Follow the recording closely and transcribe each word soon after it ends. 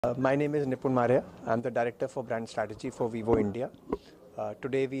My name is Nipun Maria. I'm the Director for Brand Strategy for Vivo India.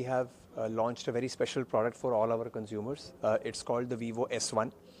 Today we have launched a very special product for all our consumers. It's called the Vivo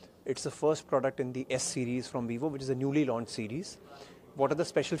S1. It's the first product in the S series from Vivo, which is a newly launched series. What are the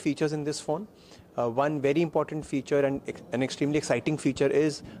special features in this phone? One very important feature and an extremely exciting feature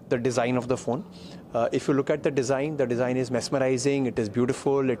is the design of the phone. If you look at the design is mesmerizing, it is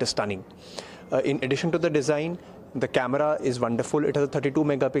beautiful, it is stunning. In addition to the design, the camera is wonderful. It has a 32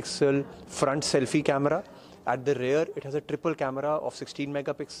 megapixel front selfie camera. At the rear, it has a triple camera of 16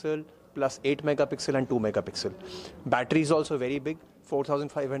 megapixel plus 8 megapixel and 2 megapixel. Battery is also very big,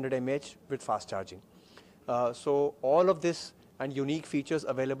 4500 mAh with fast charging. So all of this and unique features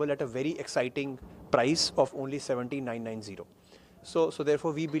available at a very exciting price of only 17,990. So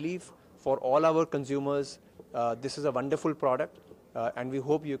therefore we believe for all our consumers, this is a wonderful product and we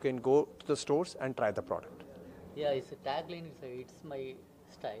hope you can go to the stores and try the product. Yeah, it's a tagline, it's my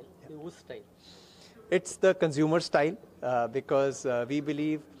style. Yeah. Whose style? It's the consumer style because we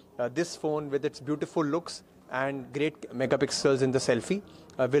believe this phone with its beautiful looks and great megapixels in the selfie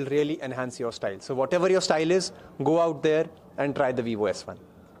will really enhance your style. So whatever your style is, go out there and try the Vivo S1.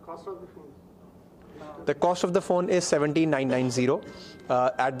 Cost of the phone? The cost of the phone is 17,990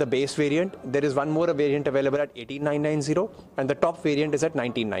 at the base variant. There is one more variant available at 18,990 and the top variant is at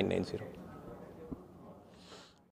 19,990.